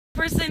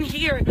person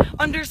here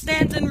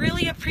understands and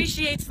really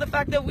appreciates the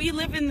fact that we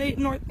live in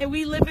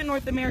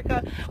North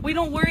America. We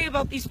don't worry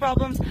about these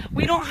problems.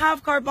 We don't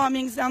have car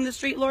bombings down the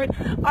street, Lord.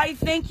 I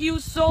thank you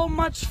so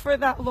much for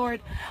that, Lord.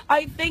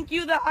 I thank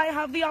you that I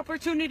have the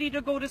opportunity to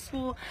go to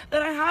school,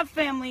 that I have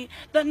family,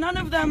 that none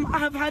of them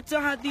have had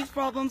to have these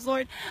problems,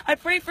 Lord. I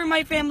pray for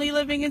my family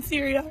living in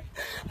Syria.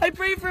 I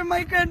pray for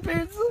my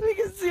grandparents living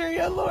in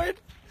Syria, Lord.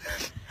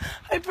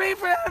 I pray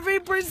for every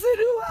person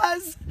who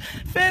has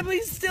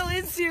family still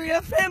in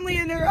Syria, family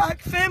in Iraq,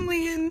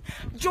 family in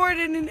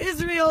Jordan, in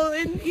Israel,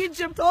 in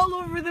Egypt, all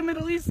over the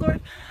Middle East, Lord.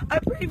 I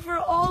pray for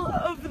all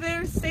of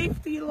their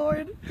safety,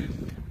 Lord,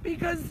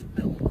 because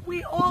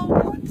we all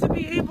want to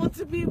be able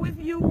to be with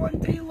you one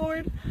day,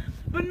 Lord,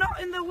 but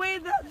not in the way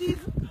that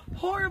these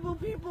horrible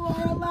people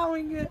are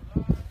allowing it.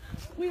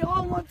 We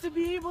all want to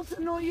be able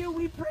to know you.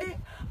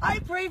 I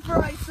pray for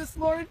ISIS,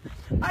 Lord.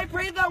 I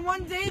pray that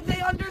one day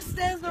they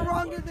understand the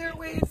wrong of their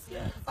ways.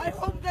 I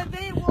hope that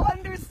they will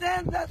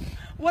understand that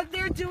what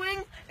they're doing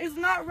is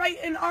not right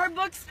in our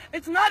books.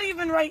 It's not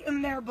even right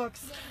in their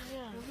books.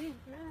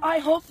 I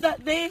hope that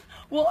they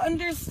will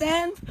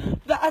understand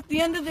that at the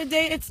end of the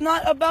day, it's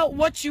not about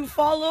what you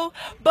follow,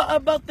 but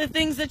about the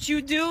things that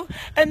you do.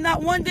 And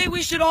that one day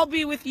we should all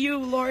be with you,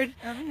 Lord.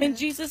 In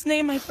Jesus'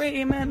 name I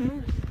pray,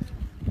 amen.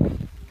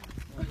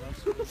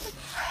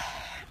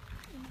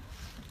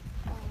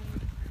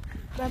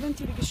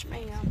 بابنتي لقش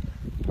معي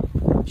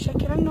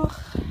شكرا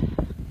نخ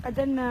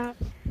قدرنا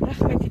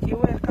رحمتي دي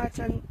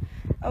ورقاتا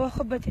أو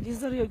خبتي دي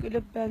زريو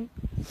قلبا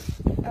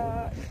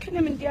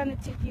كنا من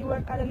ديانتي دي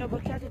ورقاتا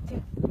بركاتتي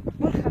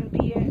مرخم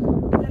بيه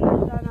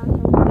لنا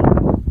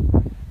داناتو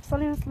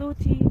صلينا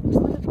صلوتي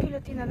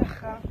كلتينا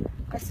لخا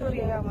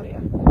كسوريا يا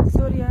مريم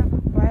سوريا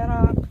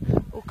وعراق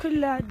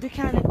وكل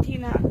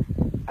دكانتينا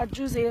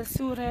الجوزية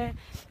سورة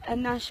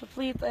الناش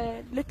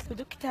فليطة لتلو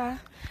دكتا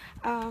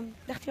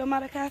دختي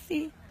ومارا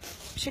كاثي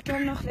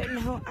بشكل نخ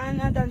لأنه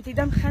أنا دانتي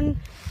دمخن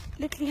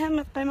لتلي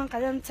هم قيمة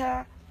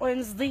قدمتها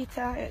وين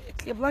صديتها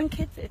لتلي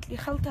بلانكت لتلي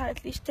خلطها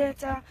لتلي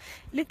اشتيتها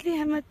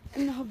لتلي همت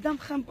إنه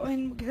بدمخن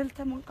وين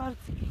قدلتها من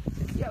قارتي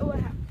لتلي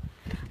أولها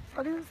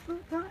فقدر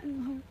صديتها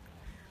إنه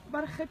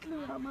برخت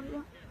له يا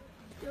مريم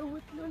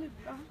يوت له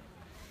لبه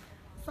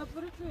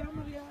صبرت له يا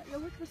مريم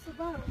يوت له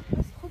صبار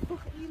بس خطبه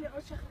خليلي أو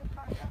شخص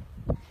قاعدة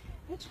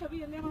هيك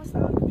خبير اللي ما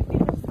صار بدي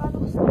صار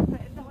وصلت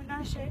إنه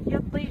ناشئ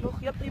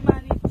يطي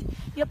ماليت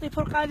يطي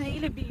فرقانة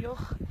إلى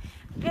بيوخ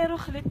غير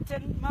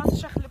خلتن ما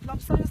شخلف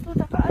لمصر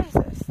يصلوتها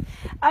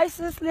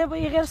ايسس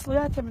ليبي غير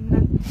صلوياته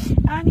منن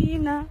اني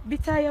هنا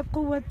بتاية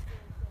بقوة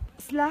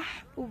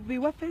سلاح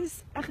وبوفنز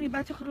اخري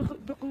باتخرج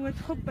بقوة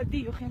خبة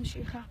ديوخ يا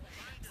مشيخة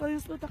صار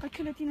يصلوتها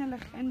كلتينا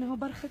لخ انه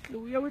برخت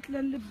له يوت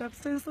للبة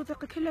صار يصلوتها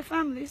كلها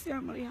فامليس يا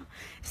مريم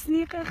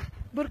سنيقخ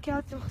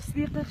بركاتوخ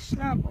سنيقخ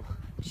شلاموخ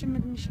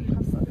شمد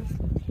مشيخة صار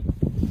يصلوتها